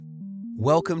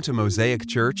Welcome to Mosaic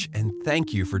Church, and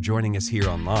thank you for joining us here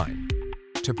online.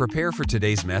 To prepare for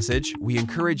today's message, we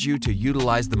encourage you to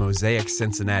utilize the Mosaic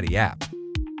Cincinnati app.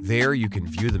 There you can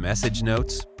view the message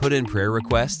notes, put in prayer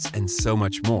requests, and so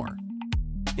much more.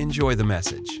 Enjoy the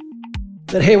message.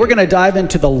 Hey, we're going to dive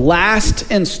into the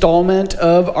last installment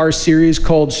of our series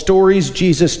called Stories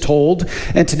Jesus Told.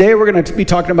 And today we're going to be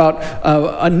talking about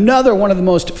another one of the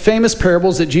most famous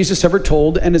parables that Jesus ever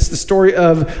told, and it's the story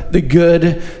of the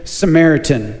Good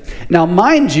Samaritan. Now,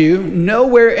 mind you,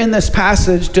 nowhere in this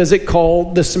passage does it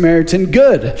call the Samaritan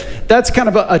good. That's kind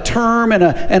of a term and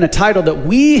a title that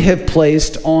we have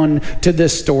placed on to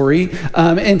this story.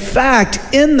 In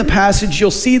fact, in the passage,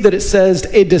 you'll see that it says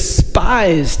a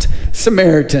despised Samaritan.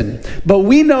 But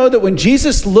we know that when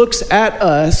Jesus looks at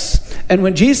us and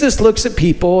when Jesus looks at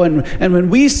people and when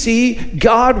we see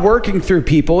God working through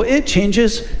people, it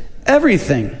changes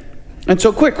everything. And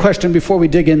so quick question before we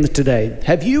dig in today.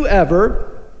 Have you ever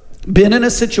been in a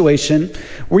situation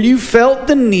where you felt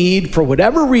the need, for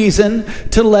whatever reason,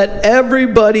 to let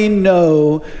everybody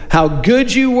know how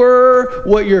good you were,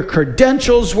 what your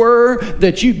credentials were,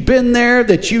 that you'd been there,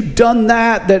 that you'd done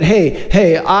that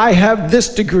hey, I have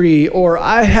this degree, or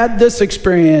I had this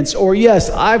experience, or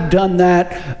yes, I've done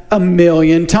that a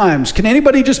million times? Can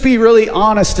anybody just be really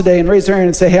honest today and raise their hand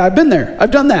and say, hey, I've been there,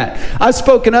 I've done that. I've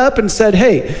spoken up and said,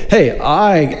 hey,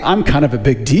 I'm kind of a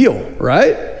big deal,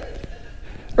 right?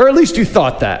 Or at least you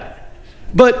thought that.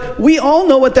 But we all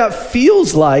know what that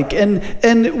feels like,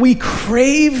 and we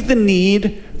crave the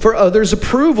need for others'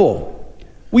 approval.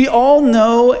 We all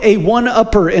know a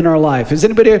one-upper in our life. Has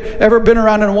anybody ever been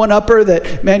around a one-upper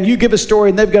that, man, you give a story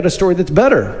and they've got a story that's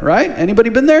better, right? Anybody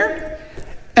been there?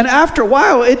 And after a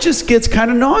while, it just gets kind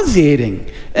of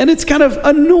nauseating. And it's kind of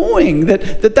annoying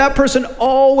that person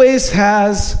always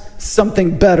has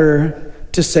something better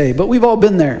to say. But we've all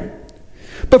been there.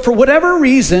 But for whatever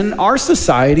reason, our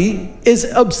society is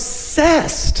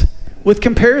obsessed with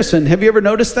comparison. Have you ever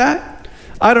noticed that?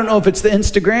 I don't know if it's the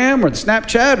Instagram or the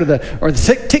Snapchat or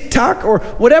the TikTok or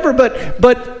whatever,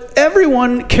 but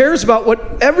everyone cares about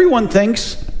what everyone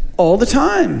thinks all the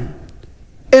time.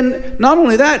 And not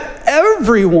only that,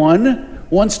 everyone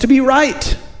wants to be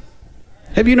right.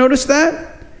 Have you noticed that?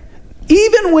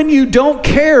 Even when you don't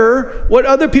care what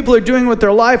other people are doing with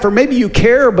their life, or maybe you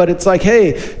care, but it's like,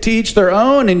 hey, to each their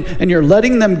own, and you're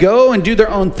letting them go and do their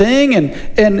own thing.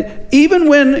 And even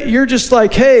when you're just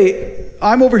like, hey,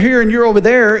 I'm over here and you're over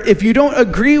there, if you don't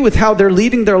agree with how they're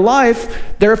leading their life,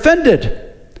 they're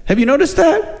offended. Have you noticed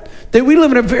that? That we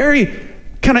live in a very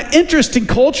kind of interesting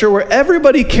culture where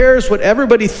everybody cares what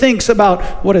everybody thinks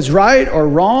about what is right or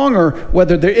wrong, or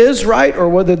whether there is right or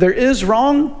whether there is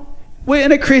wrong.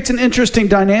 And it creates an interesting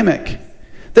dynamic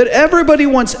that everybody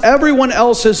wants everyone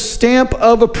else's stamp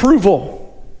of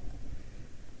approval.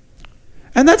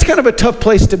 And that's kind of a tough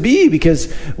place to be,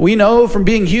 because we know from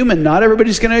being human, not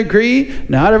everybody's going to agree.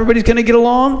 Not everybody's going to get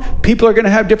along. People are going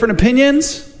to have different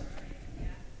opinions.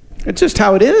 It's just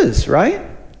how it is, right?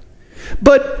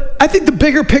 But I think the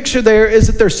bigger picture there is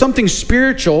that there's something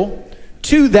spiritual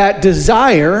to that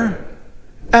desire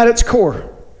at its core.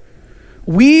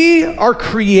 We are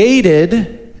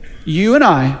created, you and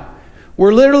I,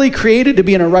 we're literally created to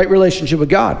be in a right relationship with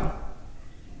God.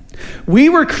 We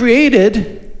were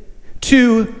created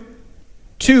to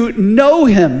know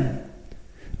Him,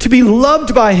 to be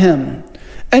loved by Him,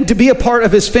 and to be a part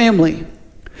of His family.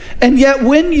 And yet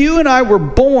when you and I were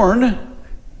born,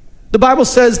 the Bible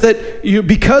says that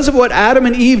because of what Adam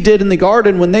and Eve did in the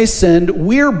garden when they sinned,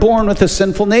 we're born with a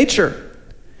sinful nature.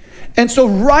 And so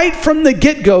right from the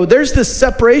get-go, there's this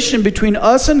separation between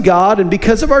us and God, and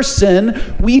because of our sin,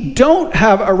 we don't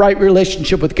have a right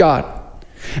relationship with God.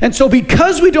 And so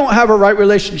because we don't have a right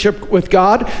relationship with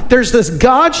God, there's this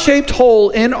God-shaped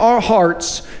hole in our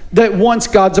hearts that wants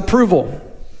God's approval.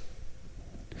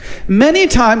 Many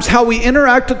times how we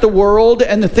interact with the world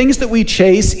and the things that we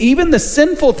chase, even the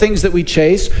sinful things that we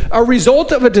chase, are a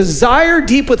result of a desire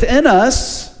deep within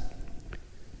us,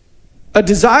 a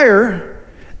desire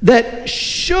that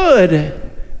should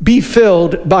be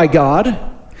filled by God,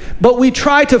 but we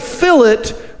try to fill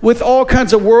it with all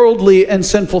kinds of worldly and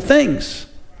sinful things.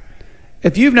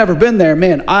 If you've never been there,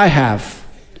 man, I have.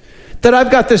 That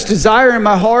I've got this desire in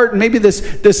my heart, and maybe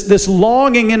this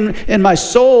longing in my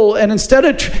soul, and instead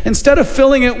of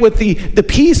filling it with the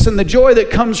peace and the joy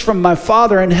that comes from my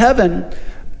Father in heaven,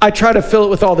 I try to fill it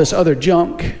with all this other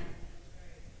junk.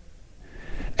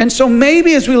 And so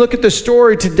maybe as we look at the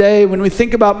story today, when we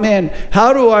think about, man,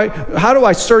 how do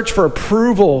I search for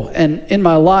approval in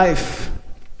my life?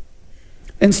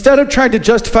 Instead of trying to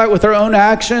justify it with our own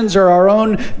actions or our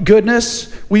own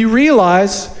goodness, we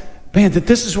realize man, that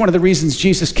this is one of the reasons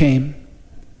Jesus came,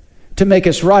 to make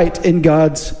us right in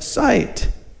God's sight.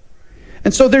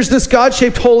 And so there's this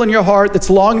God-shaped hole in your heart that's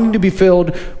longing to be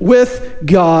filled with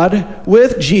God,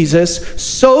 with Jesus,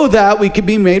 so that we can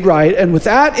be made right. And with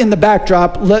that in the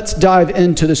backdrop, let's dive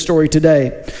into the story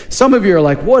today. Some of you are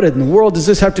like, what in the world does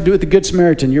this have to do with the Good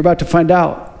Samaritan? You're about to find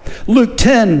out. Luke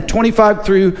 10, 25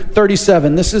 through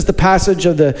 37. This is the passage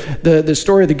of the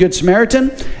story of the Good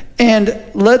Samaritan. And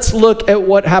let's look at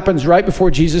what happens right before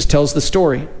Jesus tells the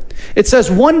story. It says,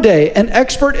 one day, an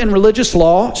expert in religious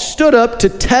law stood up to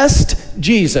test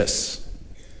Jesus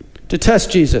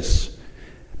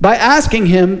by asking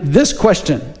him this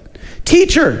question: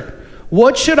 Teacher,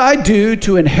 what should I do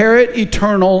to inherit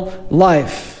eternal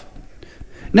life?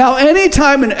 Now,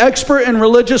 anytime an expert in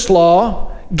religious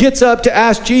law gets up to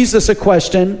ask Jesus a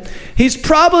question, he's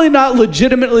probably not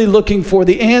legitimately looking for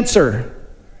the answer.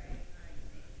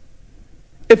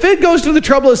 If it goes to the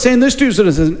trouble of saying this dude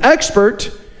is an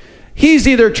expert, he's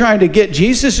either trying to get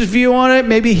Jesus' view on it,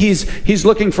 maybe he's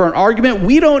looking for an argument,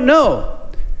 we don't know.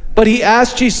 But he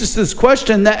asked Jesus this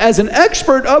question that as an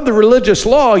expert of the religious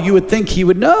law, you would think he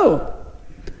would know.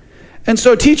 And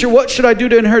so, teacher, what should I do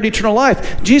to inherit eternal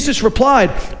life? Jesus replied,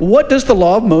 what does the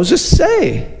law of Moses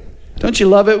say? Don't you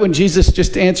love it when Jesus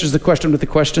just answers the question with a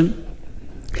question?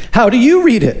 How do you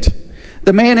read it?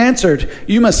 The man answered,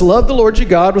 you must love the Lord your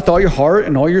God with all your heart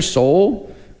and all your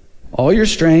soul, all your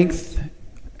strength,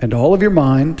 and all of your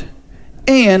mind,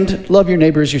 and love your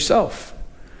neighbor as yourself.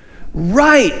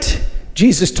 Right,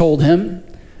 Jesus told him,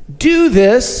 do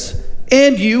this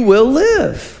and you will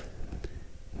live.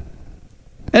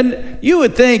 And you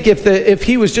would think if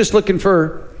he was just looking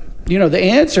for, the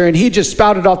answer, and he just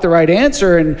spouted off the right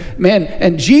answer,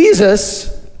 and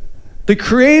Jesus, the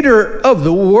creator of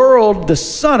the world, the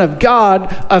Son of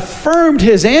God, affirmed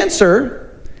his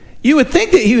answer, you would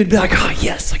think that he would be like, oh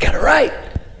yes, I got it right.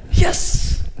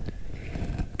 Yes.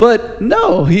 But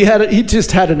no, he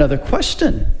just had another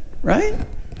question, right?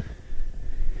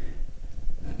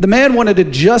 The man wanted to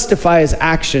justify his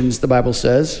actions, the Bible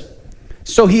says.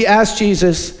 So he asked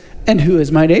Jesus, and who is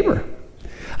my neighbor?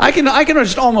 I can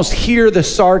just almost hear the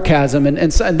sarcasm,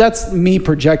 and that's me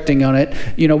projecting on it.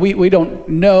 We don't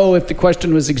know if the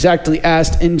question was exactly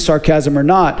asked in sarcasm or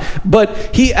not.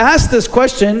 But he asked this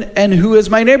question, and who is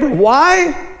my neighbor?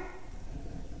 Why?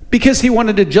 Because he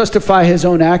wanted to justify his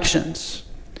own actions.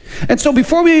 And so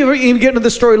before we even get into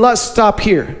the story, let's stop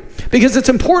here. Because it's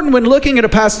important when looking at a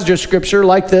passage of scripture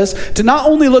like this to not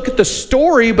only look at the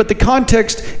story, but the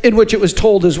context in which it was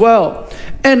told as well.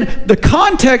 And the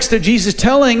context of Jesus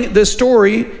telling this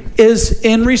story is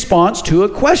in response to a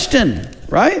question,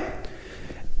 right?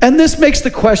 And this makes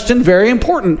the question very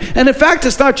important. And in fact,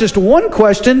 it's not just one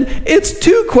question, it's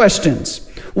two questions.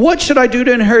 What should I do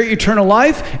to inherit eternal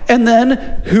life? And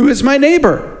then, who is my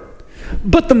neighbor?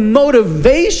 But the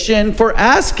motivation for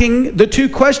asking the two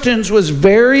questions was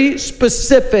very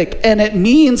specific, and it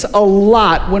means a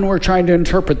lot when we're trying to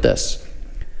interpret this.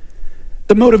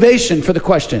 The motivation for the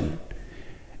question.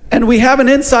 And we have an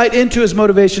insight into his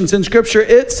motivations in Scripture.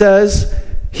 It says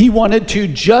he wanted to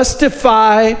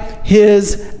justify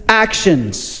his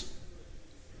actions.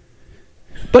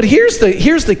 But here's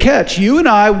the catch. You and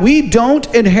I, we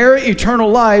don't inherit eternal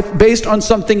life based on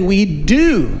something we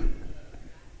do.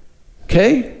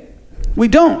 Okay? We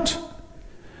don't.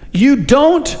 You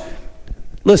don't.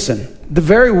 Listen, the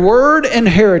very word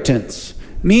inheritance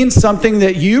means something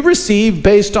that you receive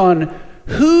based on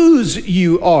whose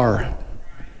you are.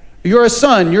 You're a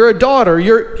son, you're a daughter,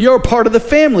 you're a part of the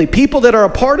family. People that are a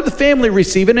part of the family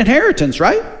receive an inheritance,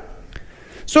 right?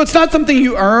 So it's not something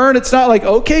you earn. It's not like,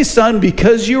 okay, son,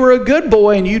 because you were a good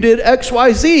boy and you did X,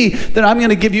 Y, Z, then I'm going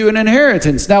to give you an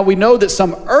inheritance. Now, we know that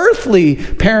some earthly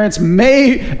parents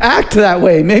may act that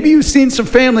way. Maybe you've seen some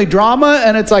family drama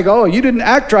and it's like, oh, you didn't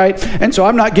act right, and so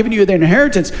I'm not giving you the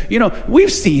inheritance.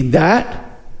 We've seen that.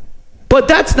 But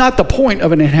that's not the point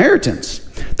of an inheritance.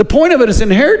 The point of an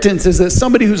inheritance is that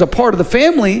somebody who's a part of the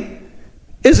family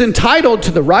is entitled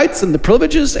to the rights and the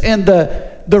privileges and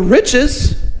the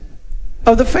riches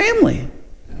of the family.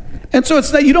 And so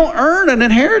it's not, you don't earn an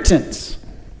inheritance.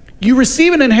 You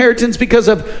receive an inheritance because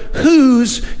of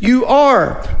whose you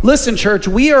are. Listen, church,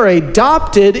 we are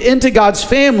adopted into God's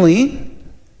family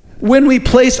when we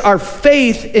place our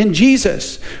faith in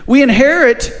Jesus. We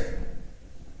inherit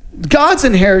God's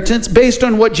inheritance based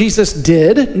on what Jesus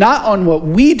did, not on what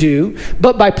we do,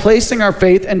 but by placing our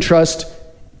faith and trust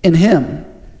in him.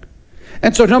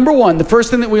 And so number one, the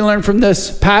first thing that we learn from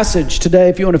this passage today,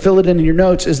 if you want to fill it in your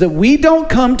notes, is that we don't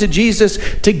come to Jesus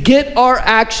to get our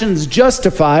actions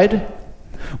justified.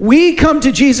 We come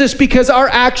to Jesus because our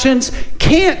actions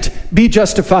can't be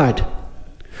justified.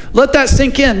 Let that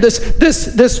sink in.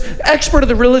 This expert of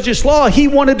the religious law, he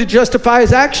wanted to justify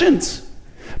his actions.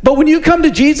 But when you come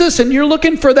to Jesus and you're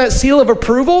looking for that seal of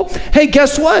approval, hey,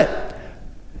 guess what?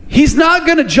 He's not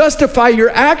going to justify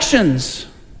your actions.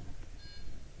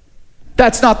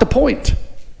 That's not the point.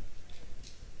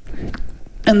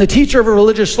 And the teacher of a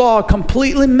religious law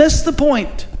completely missed the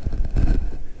point.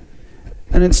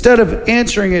 And instead of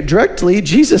answering it directly,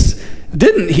 Jesus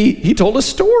didn't. He told a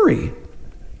story.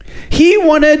 He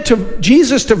wanted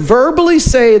Jesus to verbally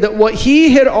say that what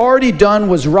he had already done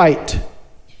was right.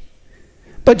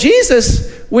 But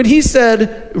Jesus, when he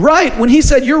said,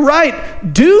 you're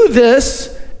right, do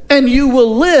this and you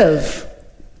will live.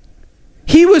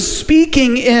 He was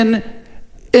speaking in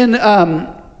a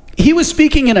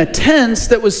tense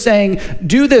that was saying,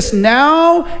 do this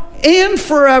now and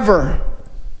forever.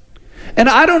 And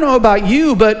I don't know about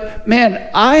you, but man,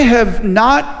 I have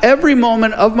not every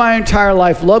moment of my entire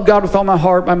life loved God with all my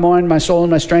heart, my mind, my soul,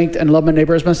 and my strength, and love my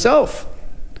neighbor as myself.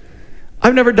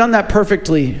 I've never done that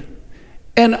perfectly.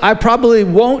 And I probably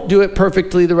won't do it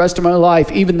perfectly the rest of my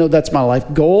life, even though that's my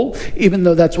life goal, even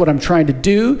though that's what I'm trying to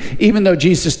do, even though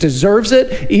Jesus deserves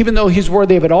it, even though he's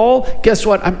worthy of it all. Guess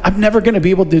what? I'm never going to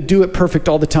be able to do it perfect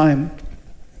all the time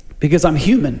because I'm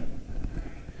human.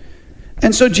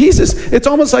 And so Jesus, it's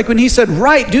almost like when he said,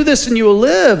 right, do this and you will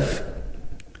live.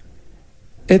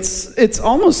 It's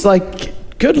almost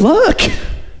like, good luck,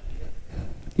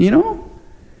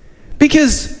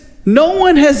 because no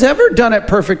one has ever done it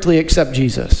perfectly except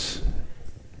Jesus.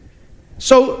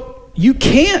 So you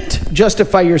can't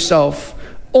justify yourself.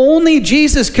 Only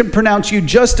Jesus can pronounce you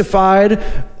justified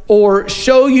or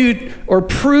show you or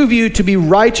prove you to be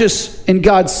righteous in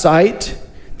God's sight.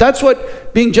 That's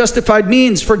what being justified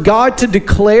means, for God to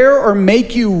declare or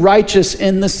make you righteous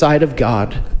in the sight of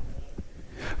God.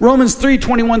 Romans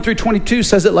 3:21-22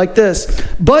 says it like this: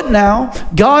 but now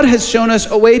God has shown us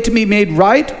a way to be made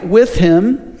right with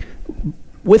him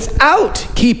without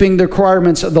keeping the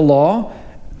requirements of the law,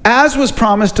 as was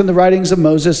promised in the writings of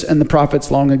Moses and the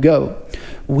prophets long ago.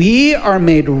 We are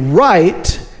made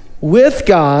right with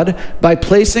God by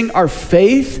placing our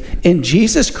faith in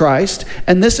Jesus Christ,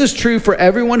 and this is true for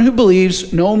everyone who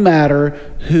believes, no matter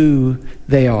who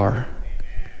they are.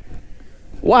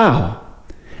 Wow.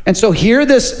 And so here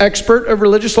this expert of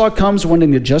religious law comes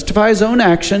wanting to justify his own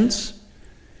actions,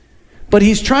 but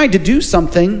he's trying to do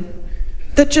something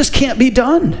that just can't be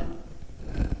done.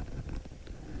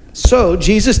 So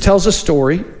Jesus tells a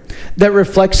story that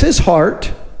reflects his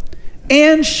heart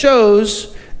and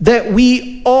shows that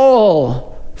we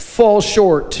all fall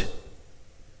short,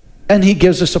 and he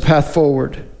gives us a path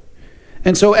forward.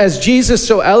 And so as Jesus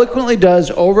so eloquently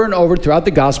does over and over throughout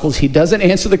the Gospels, he doesn't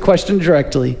answer the question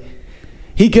directly.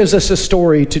 He gives us a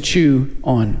story to chew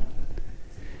on.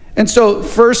 And so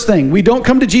first thing, we don't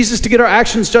come to Jesus to get our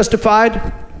actions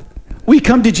justified. We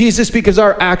come to Jesus because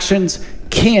our actions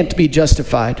can't be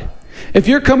justified. If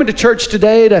you're coming to church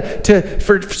today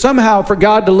for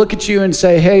God to look at you and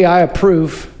say, hey, I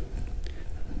approve,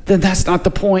 then that's not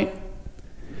the point.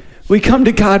 We come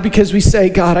to God because we say,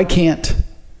 God, I can't,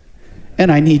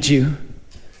 and I need you.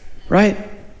 Right?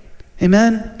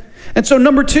 Amen? And so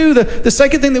number two, the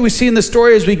second thing that we see in the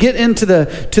story as we get into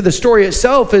the story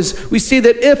itself is we see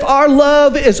that if our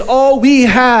love is all we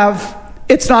have,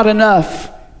 it's not enough.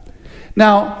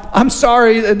 Now, I'm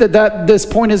sorry that this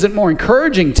point isn't more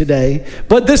encouraging today,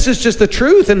 but this is just the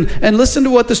truth. And listen to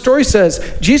what the story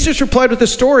says. Jesus replied with a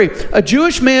story. A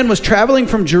Jewish man was traveling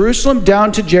from Jerusalem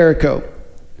down to Jericho.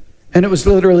 And it was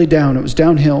literally down. It was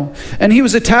downhill. And he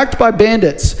was attacked by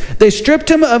bandits. They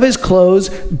stripped him of his clothes,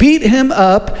 beat him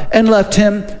up, and left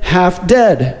him half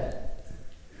dead.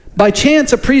 By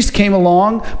chance, a priest came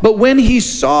along, but when he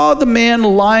saw the man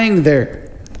lying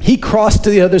there, he crossed to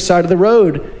the other side of the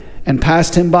road and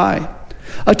passed him by.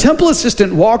 A temple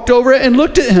assistant walked over and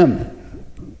looked at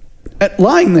him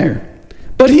lying there,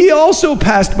 but he also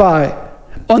passed by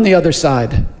on the other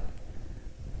side.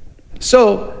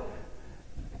 So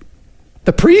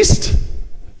the priest,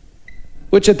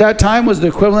 which at that time was the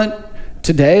equivalent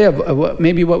today of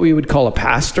maybe what we would call a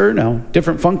pastor, no,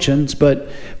 different functions, but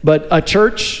a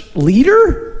church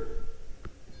leader,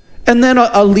 and then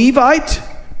a Levite.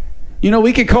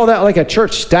 We could call that like a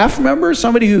church staff member,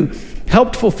 somebody who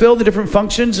helped fulfill the different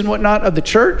functions and whatnot of the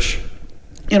church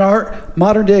in our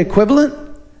modern day equivalent.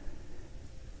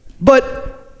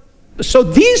 But so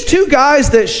these two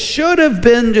guys that should have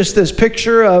been just this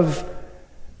picture of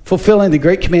fulfilling the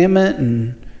great commandment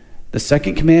and the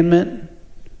second commandment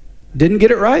didn't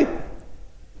get it right.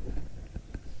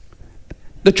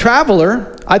 The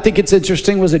traveler, I think it's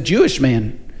interesting, was a Jewish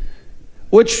man.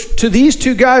 which to these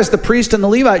two guys, the priest and the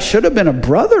Levite, should have been a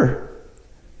brother.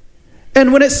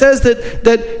 And when it says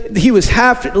that he was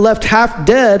left half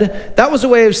dead, that was a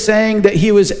way of saying that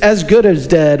he was as good as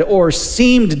dead or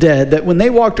seemed dead. That when they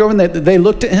walked over and they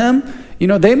looked at him,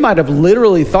 they might have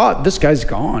literally thought, this guy's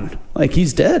gone, like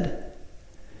he's dead.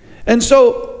 And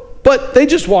so, but they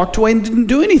just walked away and didn't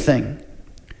do anything.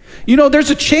 There's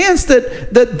a chance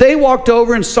that they walked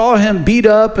over and saw him beat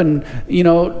up and,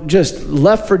 just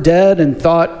left for dead and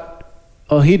thought,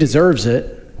 oh, he deserves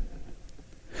it.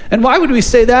 And why would we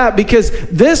say that? Because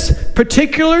this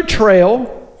particular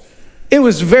trail, it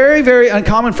was very, very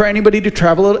uncommon for anybody to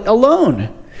travel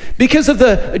alone. Because of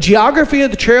the geography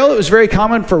of the trail, it was very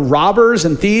common for robbers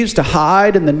and thieves to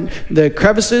hide in the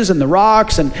crevices and the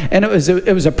rocks. And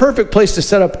it was a perfect place to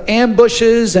set up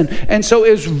ambushes. And so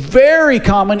it was very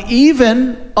common,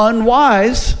 even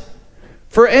unwise,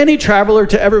 for any traveler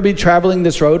to ever be traveling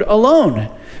this road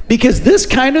alone. Because this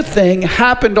kind of thing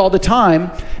happened all the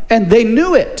time, and they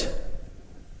knew it.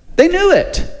 They knew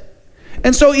it.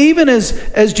 And so even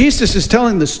as Jesus is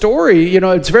telling the story,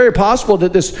 it's very possible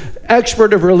that this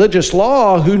expert of religious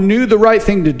law who knew the right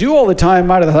thing to do all the time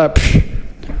might have thought,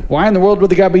 why in the world would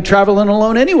the guy be traveling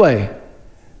alone anyway?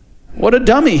 What a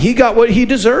dummy. He got what he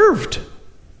deserved.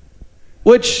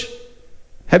 Which,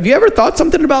 have you ever thought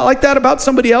something like that about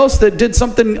somebody else that did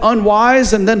something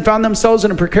unwise and then found themselves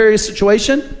in a precarious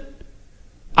situation?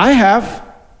 I have.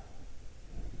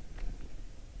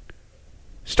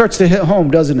 Starts to hit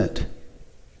home, doesn't it?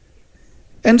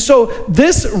 And so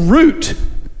this route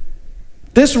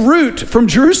from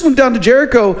Jerusalem down to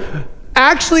Jericho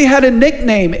actually had a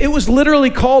nickname. It was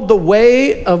literally called the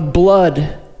Way of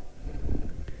Blood,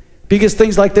 because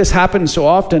things like this happen so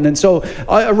often. And so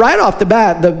right off the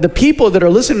bat, the people that are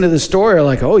listening to this story are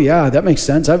like, oh yeah, that makes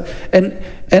sense.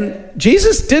 And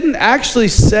Jesus didn't actually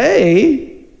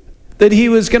say that he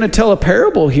was going to tell a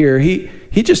parable here.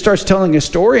 He just starts telling a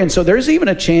story. And so there's even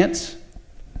a chance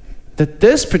that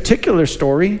this particular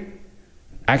story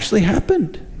actually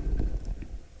happened.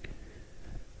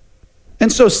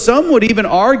 And so some would even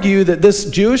argue that this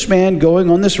Jewish man going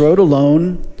on this road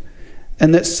alone,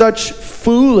 and that such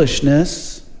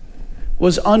foolishness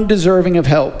was undeserving of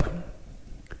help.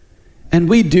 And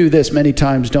we do this many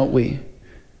times, don't we?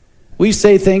 We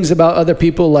say things about other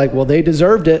people like, well, they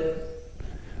deserved it.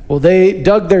 Well, they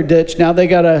dug their ditch, now they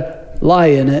got to lie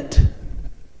in it.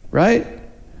 Right?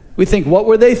 We think, what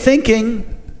were they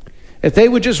thinking? If they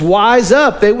would just wise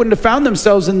up, they wouldn't have found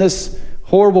themselves in this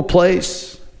horrible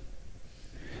place.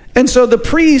 And so the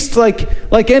priest,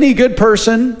 like any good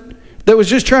person that was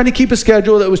just trying to keep a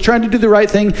schedule, that was trying to do the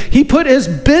right thing, he put his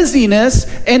busyness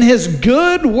and his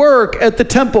good work at the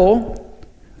temple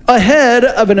ahead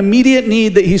of an immediate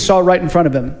need that he saw right in front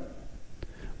of him.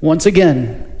 Once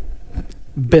again,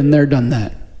 been there, done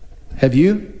that. Have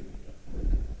you?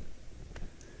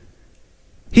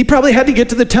 He probably had to get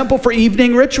to the temple for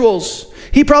evening rituals.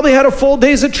 He probably had a full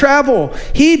days of travel.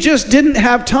 He just didn't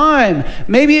have time.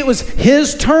 Maybe it was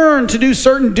his turn to do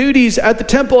certain duties at the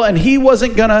temple and he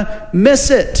wasn't going to miss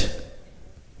it.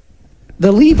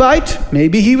 The Levite,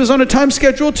 maybe he was on a time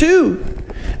schedule too.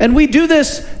 And we do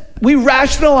this, we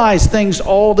rationalize things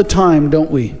all the time,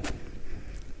 don't we?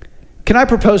 Can I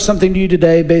propose something to you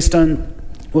today based on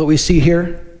what we see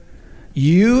here?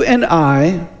 You and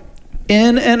I,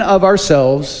 in and of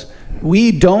ourselves,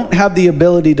 we don't have the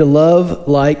ability to love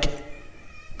like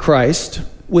Christ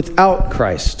without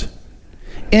Christ.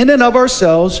 In and of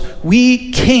ourselves,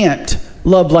 we can't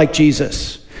love like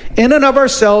Jesus. In and of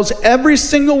ourselves, every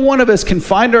single one of us can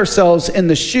find ourselves in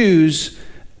the shoes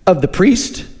of the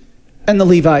priest and the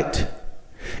Levite.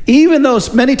 Even though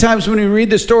many times when we read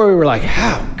the story, we're like,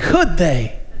 how could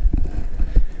they?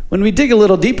 When we dig a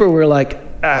little deeper, we're like,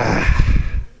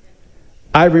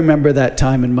 I remember that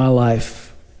time in my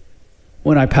life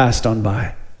when I passed on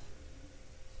by.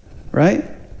 Right?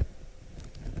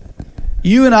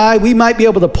 You and I, we might be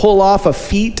able to pull off a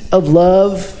feat of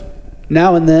love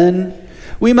now and then.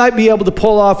 We might be able to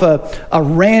pull off a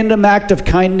random act of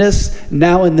kindness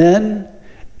now and then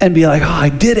and be like, oh, I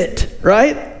did it,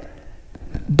 right?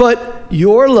 But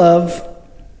your love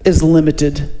is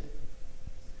limited.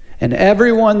 And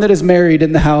everyone that is married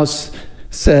in the house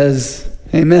says,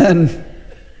 amen.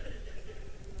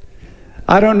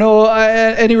 I don't know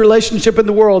any relationship in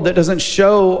the world that doesn't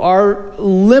show our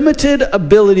limited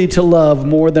ability to love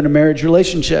more than a marriage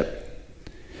relationship.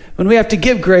 When we have to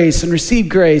give grace and receive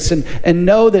grace and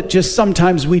know that just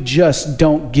sometimes we just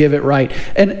don't give it right.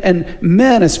 And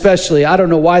men especially, I don't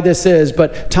know why this is,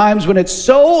 but times when it's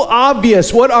so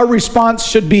obvious what our response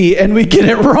should be and we get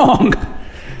it wrong.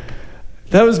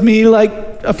 That was me like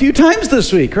a few times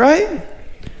this week, right?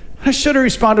 I should have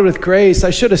responded with grace.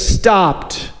 I should have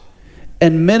stopped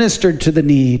and ministered to the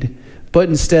need. But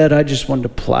instead, I just wanted to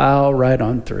plow right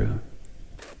on through.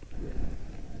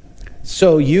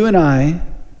 So you and I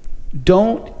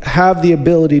don't have the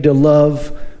ability to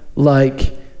love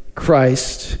like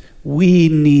Christ. We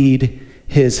need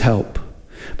his help.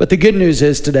 But the good news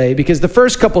is today, because the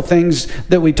first couple things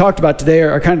that we talked about today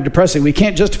are kind of depressing. We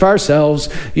can't justify ourselves.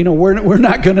 We're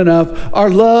not good enough. Our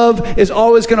love is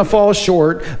always going to fall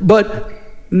short. But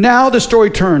now the story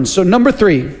turns. So number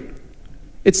 3,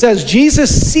 it says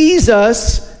Jesus sees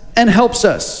us and helps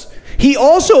us. He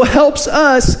also helps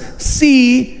us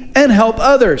see and help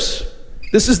others.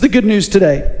 This is the good news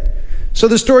today. So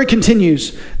the story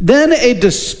continues. Then a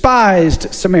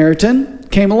despised Samaritan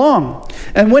came along.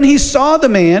 And when he saw the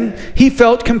man, he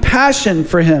felt compassion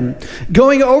for him.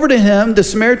 Going over to him, the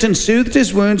Samaritan soothed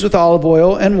his wounds with olive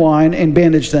oil and wine and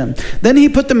bandaged them. Then he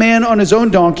put the man on his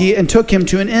own donkey and took him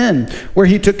to an inn, where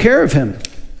he took care of him.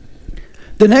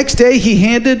 The next day he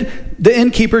handed the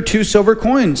innkeeper 2 silver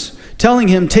coins, telling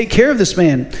him, take care of this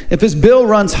man. If his bill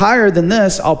runs higher than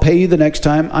this, I'll pay you the next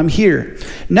time I'm here.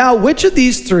 Now, which of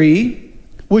these 3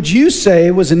 would you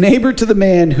say was a neighbor to the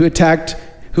man who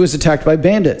was attacked by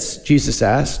bandits? Jesus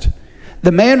asked.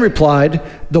 The man replied,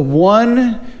 the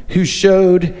one who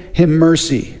showed him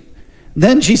mercy.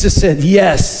 Then Jesus said,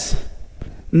 yes,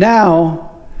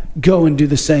 now go and do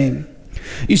the same.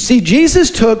 You see,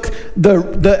 Jesus took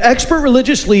the expert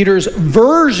religious leader's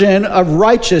version of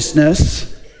righteousness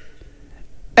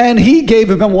and he gave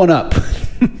him a one-up.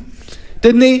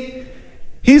 Didn't he?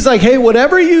 He's like, hey,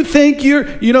 whatever you think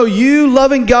you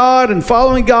loving God and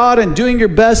following God and doing your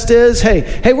best is,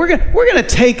 hey, we're gonna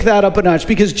take that up a notch,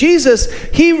 because Jesus,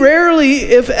 he rarely,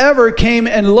 if ever, came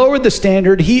and lowered the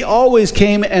standard. He always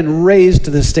came and raised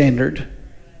the standard.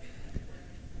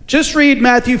 Just read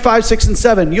Matthew 5, 6, and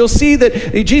 7. You'll see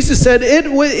that Jesus said,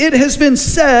 it has been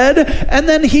said, and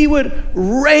then he would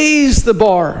raise the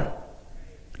bar.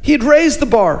 He'd raise the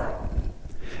bar.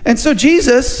 And so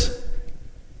Jesus,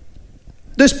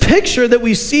 this picture that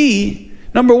we see,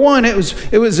 number one, it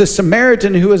was a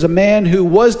Samaritan who was a man who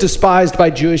was despised by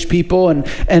Jewish people.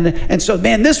 And so,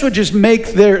 man, this would just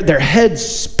make their heads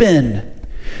spin.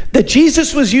 That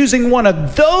Jesus was using one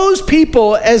of those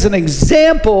people as an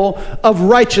example of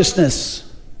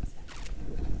righteousness.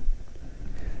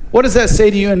 What does that say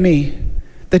to you and me?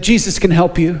 That Jesus can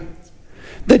help you.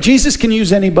 That Jesus can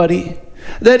use anybody.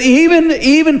 That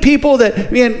even people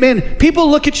that, man, people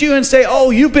look at you and say, oh,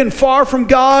 you've been far from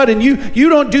God and you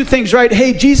don't do things right.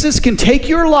 Hey, Jesus can take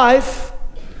your life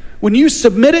when you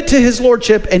submit it to his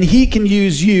lordship, and he can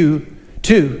use you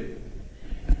too.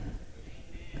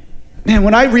 Man,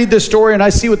 when I read this story and I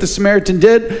see what the Samaritan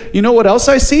did, you know what else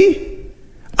I see?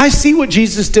 I see what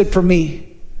Jesus did for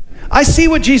me. I see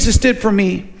what Jesus did for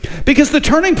me. Because the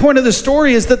turning point of the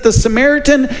story is that the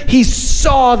Samaritan, he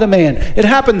saw the man. It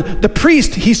happened. The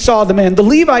priest, he saw the man. The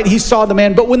Levite, he saw the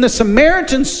man. But when the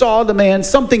Samaritan saw the man,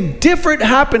 something different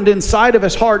happened inside of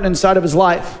his heart and inside of his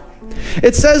life.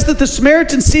 It says that the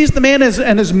Samaritan sees the man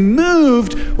and is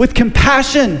moved with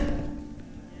compassion.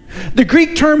 The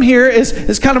Greek term here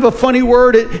is kind of a funny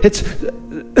word. It's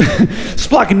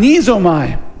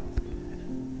splachnizomai.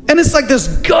 And it's like this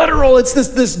guttural, it's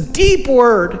this deep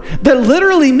word that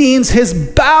literally means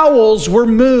his bowels were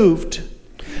moved.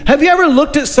 Have you ever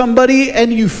looked at somebody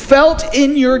and you felt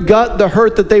in your gut the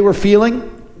hurt that they were feeling?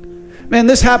 Man,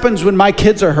 this happens when my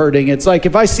kids are hurting. It's like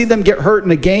if I see them get hurt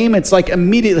in a game, it's like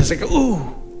immediately, it's like,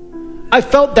 ooh. I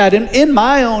felt that in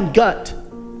my own gut.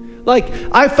 Like,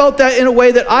 I felt that in a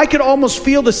way that I could almost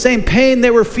feel the same pain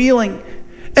they were feeling.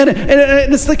 And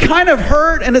it's the kind of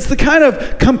hurt and it's the kind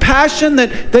of compassion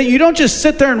that you don't just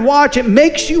sit there and watch. It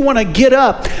makes you want to get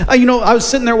up. I was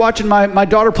sitting there watching my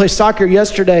daughter play soccer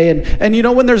yesterday.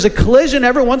 And when there's a collision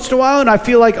every once in a while and I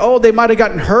feel like, oh, they might have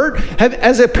gotten hurt.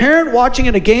 As a parent watching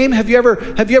in a game, have you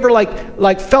ever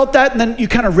like felt that and then you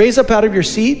kind of raise up out of your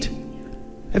seat?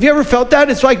 Have you ever felt that?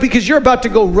 It's like because you're about to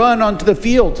go run onto the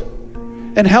field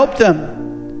and help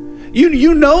them.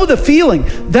 You know the feeling.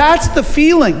 That's the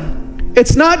feeling.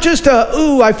 It's not just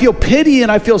I feel pity and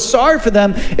I feel sorry for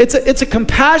them. It's a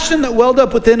compassion that welled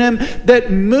up within him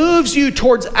that moves you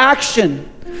towards action.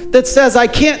 That says, I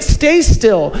can't stay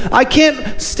still. I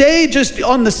can't stay just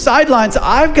on the sidelines.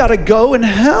 I've got to go and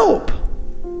help.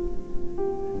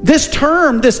 This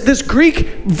term, this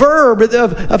Greek verb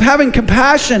of having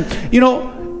compassion,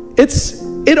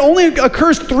 it only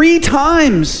occurs 3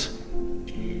 times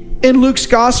in Luke's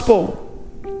gospel.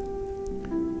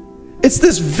 It's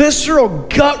this visceral,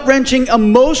 gut-wrenching,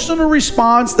 emotional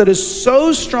response that is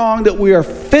so strong that we are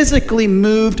physically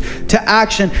moved to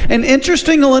action. And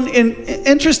interestingly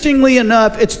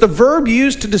enough, it's the verb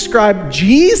used to describe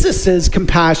Jesus's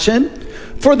compassion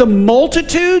for the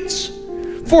multitudes,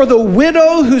 for the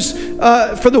widow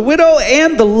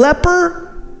and the leper.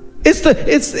 It's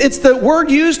the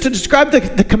word used to describe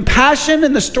the compassion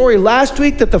in the story last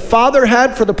week that the father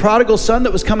had for the prodigal son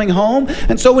that was coming home.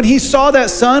 And so when he saw that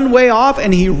son way off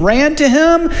and he ran to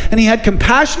him and he had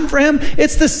compassion for him,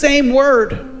 it's the same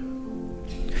word.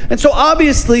 And so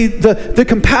obviously the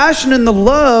compassion and the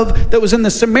love that was in the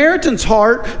Samaritan's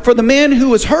heart for the man who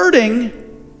was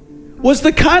hurting was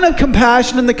the kind of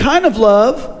compassion and the kind of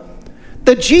love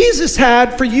that Jesus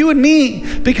had for you and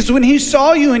me. Because when he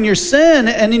saw you in your sin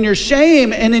and in your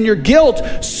shame and in your guilt,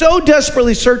 so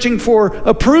desperately searching for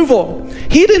approval,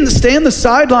 he didn't stay on the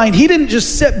sideline. He didn't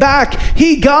just sit back.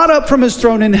 He got up from his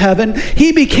throne in heaven.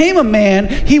 He became a man.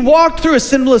 He walked through a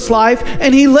sinless life,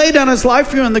 and he laid down his life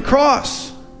for you on the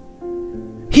cross.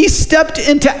 He stepped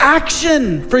into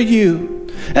action for you.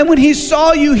 And when he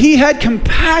saw you, he had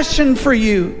compassion for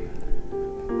you.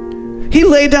 He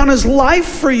laid down his life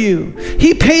for you.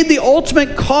 He paid the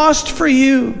ultimate cost for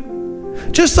you.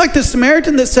 Just like the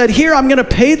Samaritan that said, here, I'm going to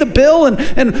pay the bill,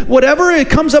 and whatever it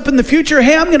comes up in the future,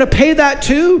 hey, I'm going to pay that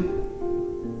too.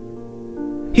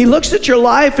 He looks at your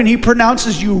life and he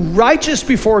pronounces you righteous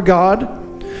before God.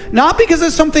 Not because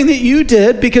it's something that you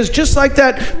did, because just like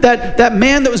that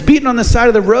man that was beaten on the side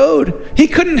of the road, he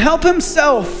couldn't help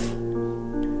himself.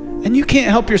 And you can't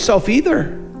help yourself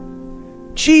either.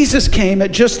 Jesus came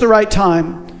at just the right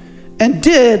time and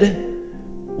did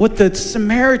what the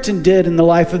Samaritan did in the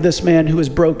life of this man who was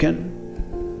broken.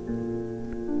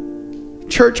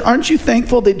 Church, aren't you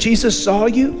thankful that Jesus saw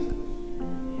you?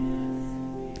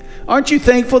 Aren't you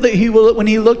thankful that when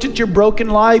he looked at your broken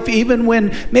life, even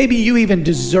when maybe you even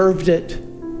deserved it,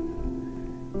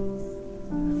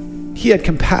 he had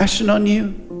compassion on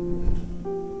you?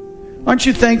 Aren't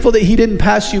you thankful that he didn't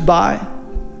pass you by?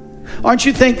 Aren't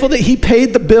you thankful that he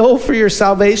paid the bill for your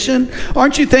salvation?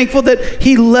 Aren't you thankful that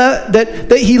he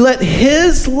let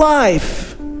his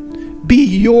life be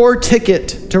your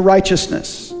ticket to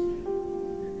righteousness?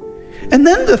 And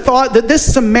then the thought that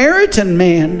this Samaritan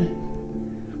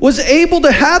man was able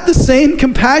to have the same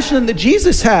compassion that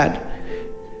Jesus had.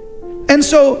 And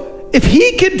so if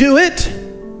he could do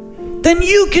it, then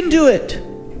you can do it.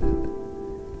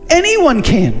 Anyone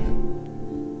can.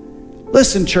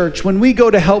 Listen, church, when we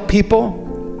go to help people,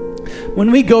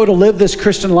 when we go to live this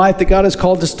Christian life that God has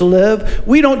called us to live,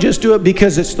 we don't just do it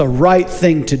because it's the right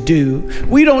thing to do.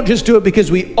 We don't just do it because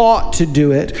we ought to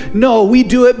do it. No, we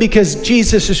do it because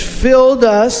Jesus has filled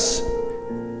us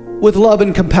with love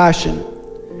and compassion.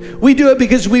 We do it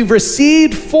because we've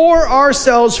received for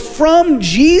ourselves from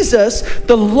Jesus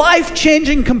the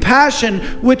life-changing compassion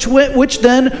which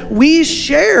then we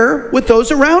share with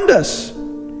those around us.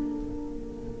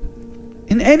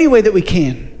 In any way that we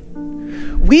can.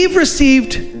 We've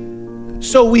received,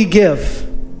 so we give.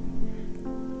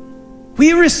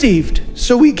 We received,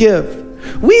 so we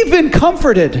give. We've been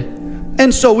comforted,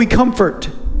 and so we comfort.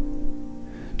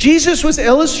 Jesus was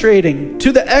illustrating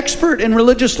to the expert in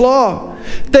religious law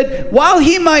that while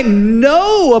he might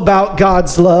know about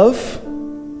God's love,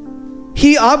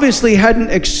 he obviously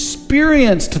hadn't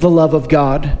experienced the love of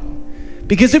God.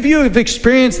 Because if you have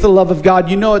experienced the love of God,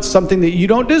 you know it's something that you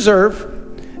don't deserve.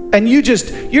 And you're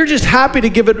just happy to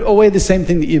give it away the same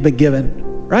thing that you've been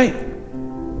given, right?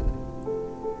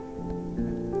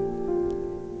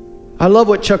 I love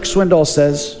what Chuck Swindoll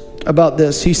says about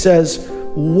this. He says,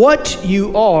 what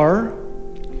you are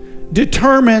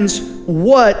determines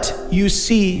what you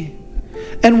see.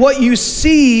 And what you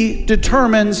see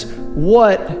determines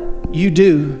what you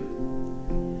do.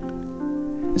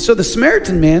 And so the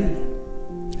Samaritan man,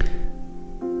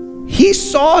 he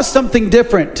saw something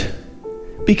different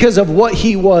because of what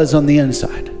he was on the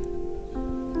inside.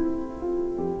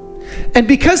 And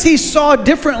because he saw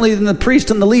differently than the priest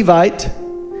and the Levite,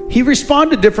 he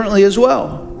responded differently as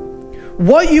well.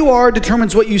 What you are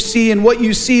determines what you see, and what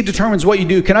you see determines what you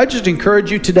do. Can I just encourage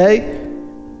you today?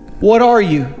 What are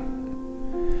you?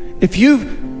 If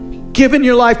you've given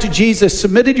your life to Jesus,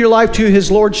 submitted your life to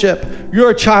his lordship, you're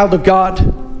a child of God.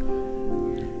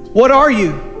 What are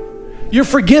you? You're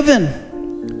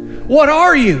forgiven. What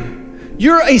are you?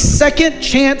 You're a second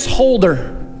chance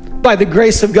holder by the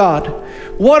grace of God.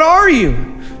 What are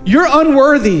you? You're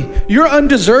unworthy. You're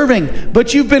undeserving,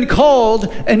 but you've been called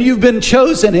and you've been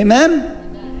chosen. Amen?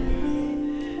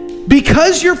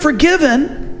 Because you're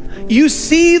forgiven, you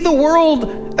see the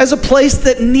world as a place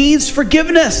that needs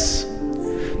forgiveness.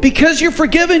 Because you're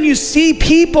forgiven, you see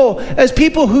people as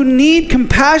people who need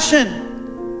compassion,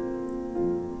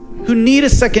 who need a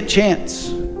second chance.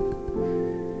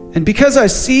 And because I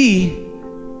see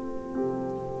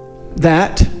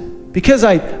that, because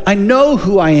I know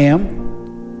who I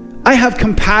am, I have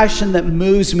compassion that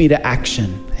moves me to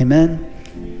action. Amen.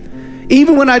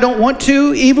 Even when I don't want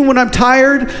to, even when I'm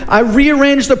tired, I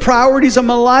rearrange the priorities of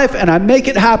my life and I make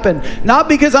it happen. Not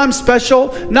because I'm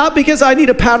special, not because I need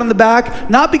a pat on the back,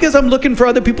 not because I'm looking for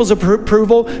other people's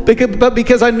approval, but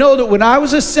because I know that when I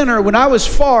was a sinner, when I was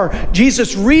far,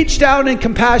 Jesus reached out in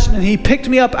compassion and he picked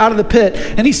me up out of the pit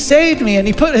and he saved me and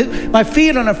he put my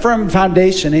feet on a firm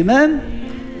foundation.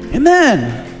 Amen?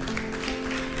 Amen.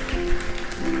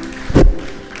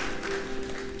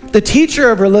 The teacher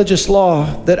of religious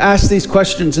law that asked these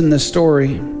questions in this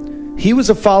story, he was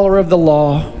a follower of the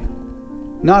law,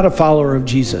 not a follower of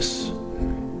Jesus.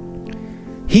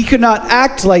 He could not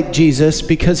act like Jesus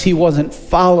because he wasn't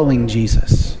following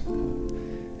Jesus.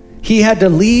 He had to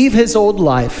leave his old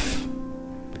life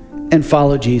and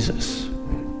follow Jesus,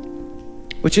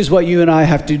 which is what you and I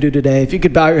have to do today. If you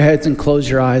could bow your heads and close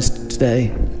your eyes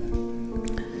today.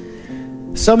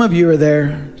 Some of you are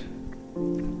there,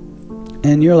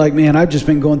 and you're like, man, I've just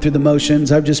been going through the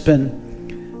motions. I've just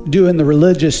been doing the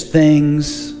religious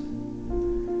things.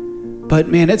 But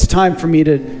man, it's time for me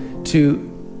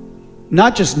to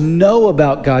not just know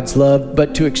about God's love,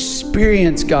 but to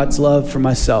experience God's love for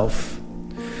myself.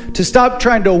 To stop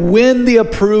trying to win the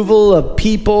approval of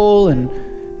people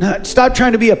and not stop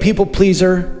trying to be a people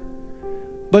pleaser,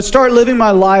 but start living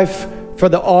my life for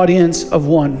the audience of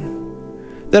one.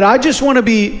 That I just want to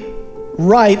be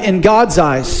right in God's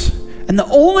eyes. And the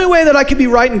only way that I can be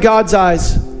right in God's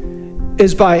eyes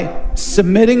is by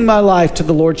submitting my life to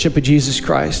the Lordship of Jesus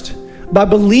Christ. By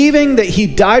believing that he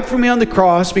died for me on the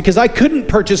cross because I couldn't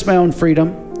purchase my own freedom.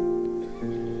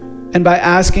 And by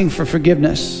asking for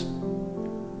forgiveness.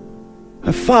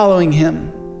 By following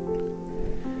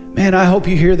him. Man, I hope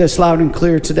you hear this loud and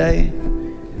clear today.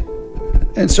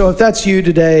 And so if that's you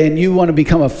today and you want to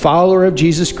become a follower of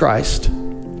Jesus Christ,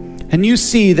 and you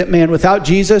see that, man, without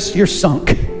Jesus, you're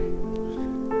sunk.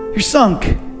 You're sunk.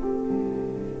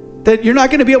 That you're not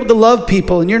going to be able to love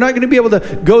people and you're not going to be able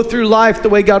to go through life the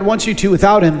way God wants you to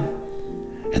without him.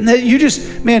 And that you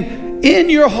just, man, in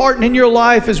your heart and in your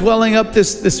life is welling up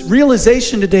this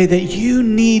realization today that you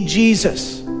need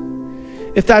Jesus.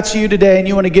 If that's you today and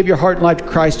you want to give your heart and life to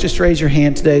Christ, just raise your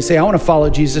hand today. Say, I want to follow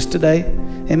Jesus today.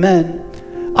 Amen.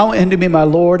 I want him to be my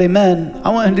Lord. Amen. I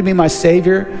want him to be my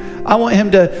Savior. I want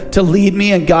him to lead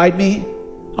me and guide me.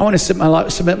 I want to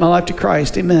submit my life to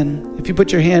Christ. Amen. If you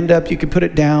put your hand up, you can put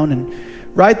it down. And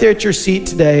right there at your seat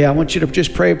today, I want you to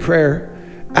just pray a prayer,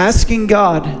 asking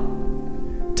God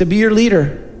to be your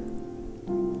leader.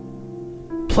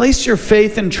 Place your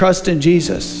faith and trust in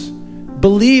Jesus.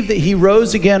 Believe that he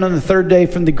rose again on the third day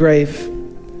from the grave.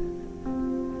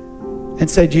 And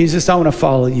say, Jesus, I want to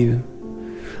follow you.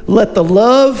 Let the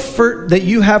love that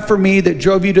you have for me that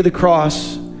drove you to the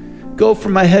cross go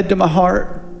from my head to my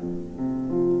heart.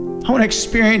 I want to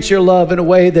experience your love in a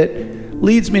way that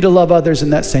leads me to love others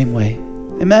in that same way.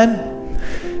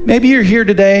 Amen? Maybe you're here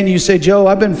today and you say, Joe,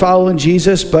 I've been following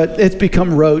Jesus, but it's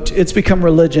become rote. It's become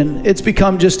religion. It's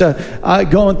become just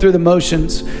going through the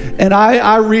motions. And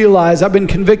I realize I've been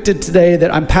convicted today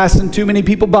that I'm passing too many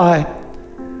people by,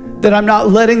 that I'm not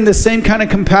letting the same kind of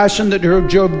compassion that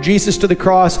drove Jesus to the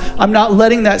cross, I'm not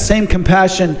letting that same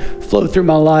compassion flow through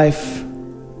my life.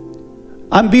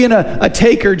 I'm being a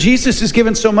taker. Jesus has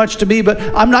given so much to me, but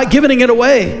I'm not giving it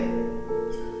away.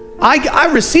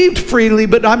 I received freely,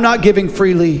 but I'm not giving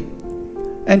freely.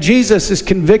 And Jesus is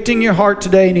convicting your heart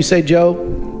today, and you say, Joe,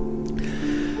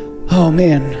 oh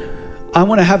man, I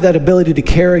want to have that ability to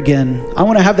care again. I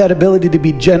want to have that ability to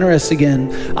be generous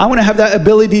again. I want to have that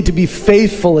ability to be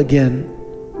faithful again.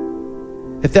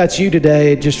 If that's you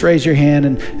today, just raise your hand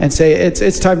and say,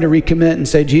 it's time to recommit and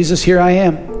say, Jesus, here I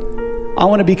am. I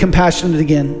want to be compassionate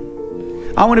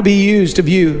again. I want to be used of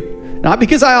you. Not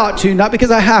because I ought to, not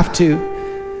because I have to,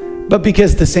 but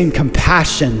because the same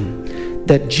compassion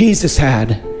that Jesus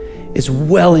had is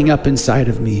welling up inside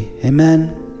of me. Amen.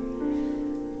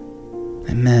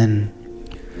 Amen.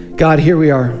 God, here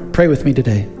we are. Pray with me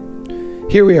today.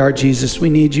 Here we are, Jesus. We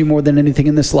need you more than anything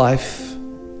in this life.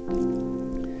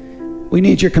 We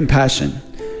need your compassion.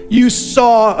 You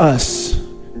saw us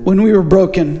when we were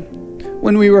broken,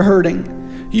 when we were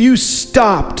hurting. You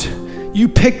stopped. You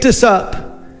picked us up.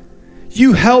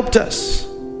 You helped us.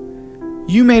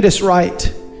 You made us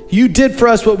right. You did for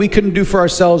us what we couldn't do for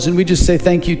ourselves, and we just say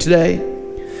thank you today.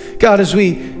 God, as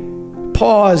we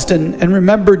paused and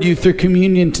remembered you through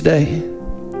communion today,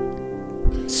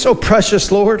 So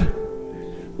precious, Lord,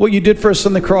 what you did for us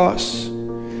on the cross.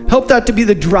 Help that to be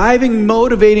the driving,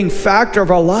 motivating factor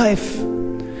of our life,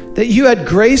 that you had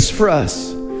grace for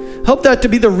us. Help that to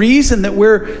be the reason that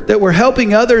we're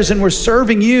helping others and we're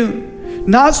serving you,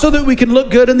 not so that we can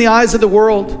look good in the eyes of the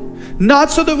world,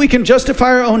 not so that we can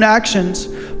justify our own actions,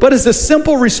 but as a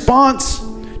simple response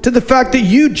to the fact that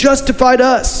you justified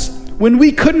us when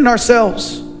we couldn't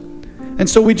ourselves. And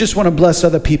so we just want to bless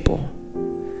other people.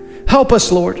 Help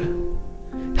us, Lord.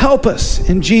 Help us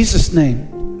in Jesus'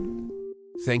 name.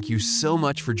 Thank you so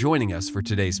much for joining us for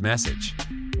today's message.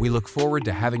 We look forward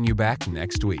to having you back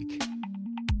next week.